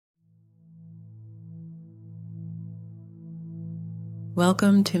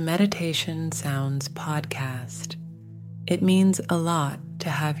Welcome to Meditation Sounds Podcast. It means a lot to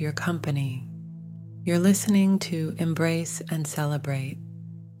have your company. You're listening to Embrace and Celebrate,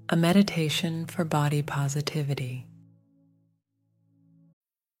 a meditation for body positivity.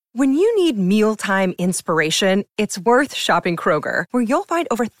 When you need mealtime inspiration, it's worth shopping Kroger, where you'll find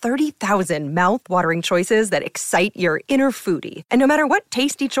over 30,000 mouth-watering choices that excite your inner foodie. And no matter what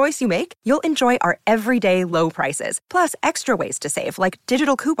tasty choice you make, you'll enjoy our everyday low prices, plus extra ways to save, like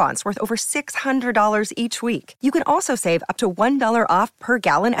digital coupons worth over $600 each week. You can also save up to $1 off per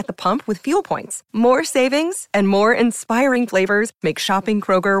gallon at the pump with fuel points. More savings and more inspiring flavors make shopping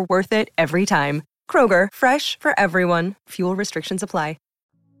Kroger worth it every time. Kroger, fresh for everyone. Fuel restrictions apply.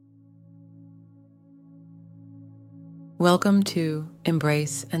 Welcome to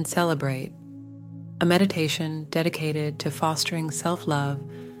Embrace and Celebrate, a meditation dedicated to fostering self-love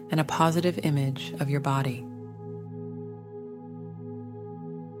and a positive image of your body.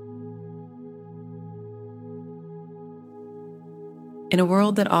 In a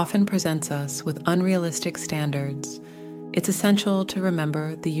world that often presents us with unrealistic standards, it's essential to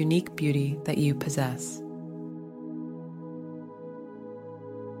remember the unique beauty that you possess.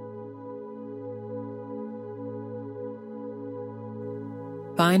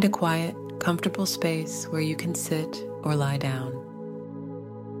 Find a quiet, comfortable space where you can sit or lie down.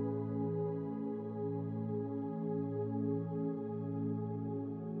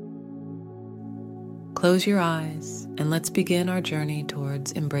 Close your eyes and let's begin our journey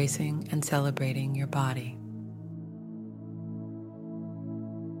towards embracing and celebrating your body.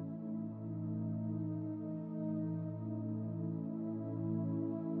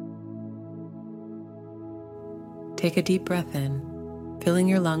 Take a deep breath in, filling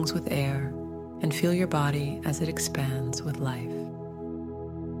your lungs with air, and feel your body as it expands with life.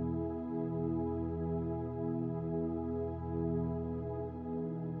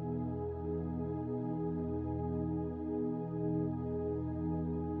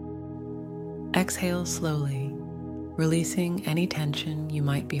 Exhale slowly, releasing any tension you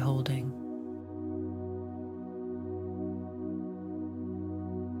might be holding.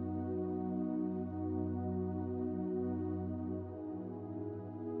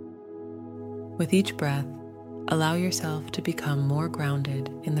 With each breath, allow yourself to become more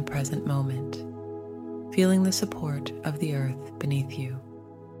grounded in the present moment, feeling the support of the earth beneath you.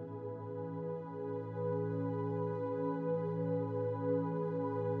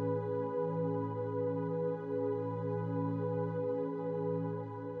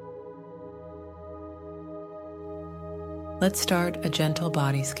 Let's start a gentle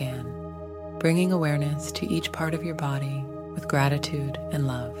body scan, bringing awareness to each part of your body with gratitude and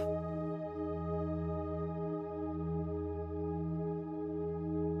love.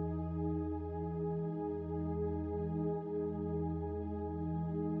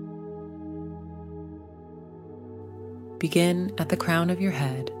 Begin at the crown of your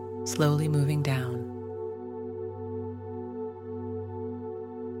head, slowly moving down.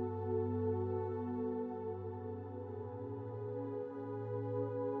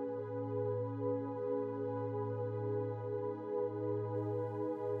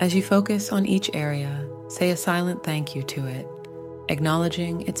 As you focus on each area, say a silent thank you to it,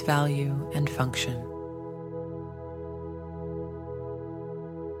 acknowledging its value and function.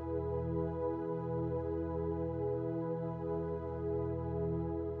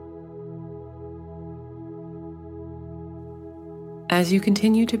 As you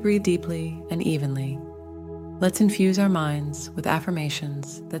continue to breathe deeply and evenly, let's infuse our minds with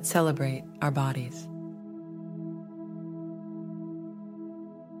affirmations that celebrate our bodies.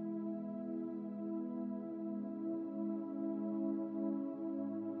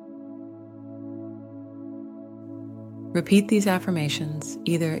 Repeat these affirmations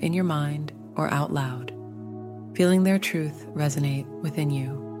either in your mind or out loud, feeling their truth resonate within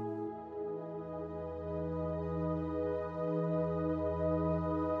you.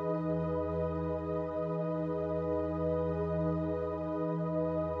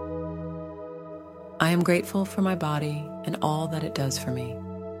 I am grateful for my body and all that it does for me.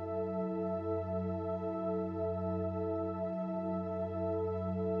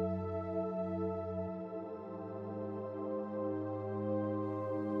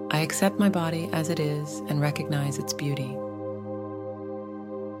 I accept my body as it is and recognize its beauty.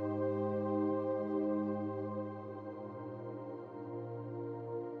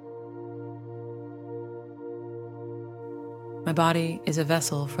 My body is a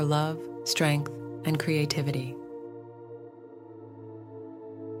vessel for love, strength, and creativity.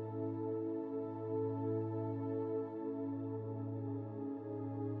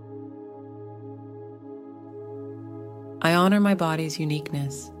 I honor my body's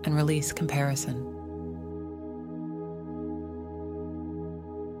uniqueness and release comparison.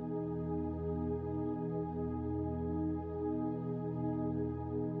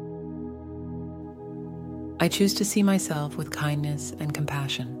 I choose to see myself with kindness and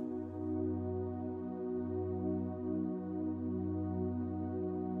compassion.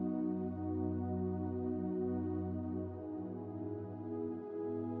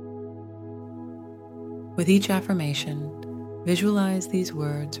 With each affirmation, visualize these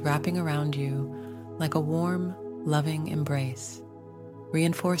words wrapping around you like a warm, loving embrace,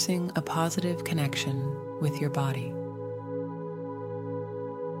 reinforcing a positive connection with your body.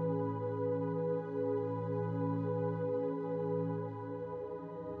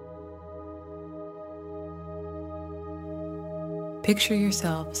 Picture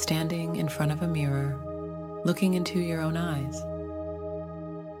yourself standing in front of a mirror, looking into your own eyes.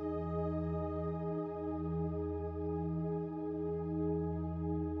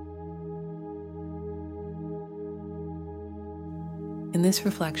 In this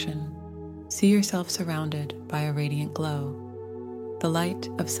reflection, see yourself surrounded by a radiant glow, the light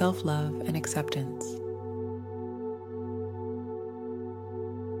of self-love and acceptance.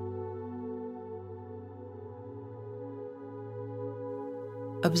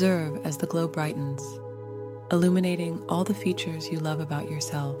 Observe as the glow brightens, illuminating all the features you love about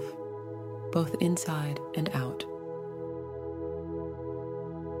yourself, both inside and out.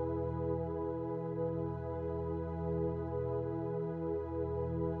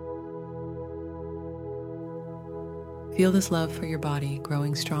 Feel this love for your body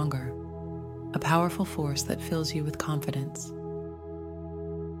growing stronger, a powerful force that fills you with confidence.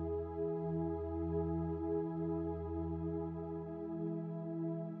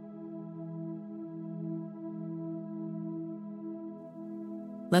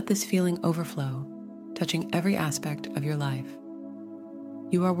 Let this feeling overflow, touching every aspect of your life.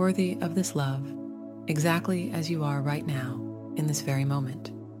 You are worthy of this love, exactly as you are right now, in this very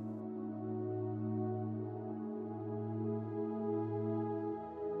moment.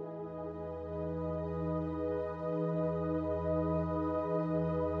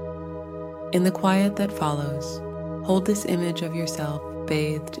 In the quiet that follows, hold this image of yourself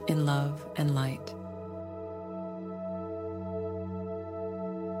bathed in love and light.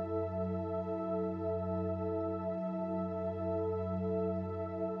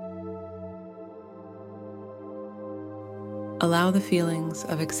 Allow the feelings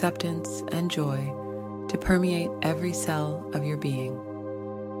of acceptance and joy to permeate every cell of your being.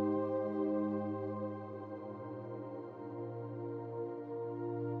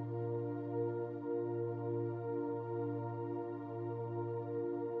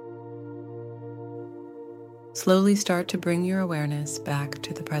 Slowly start to bring your awareness back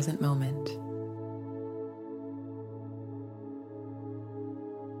to the present moment.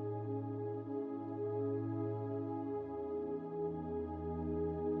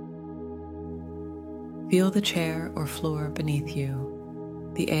 Feel the chair or floor beneath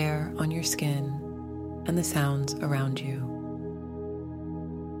you, the air on your skin, and the sounds around you.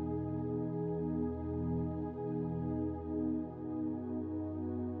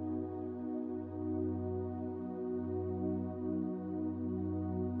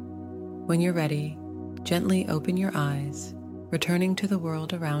 When you're ready, gently open your eyes, returning to the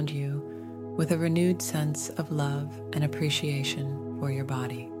world around you with a renewed sense of love and appreciation for your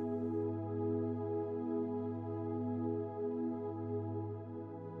body.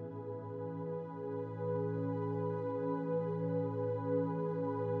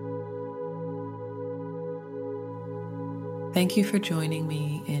 Thank you for joining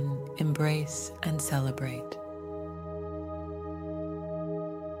me in Embrace and Celebrate.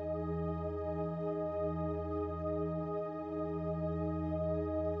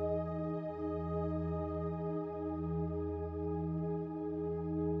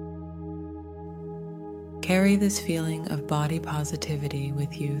 Carry this feeling of body positivity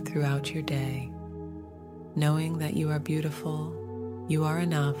with you throughout your day, knowing that you are beautiful, you are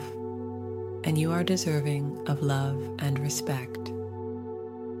enough, and you are deserving of love and respect.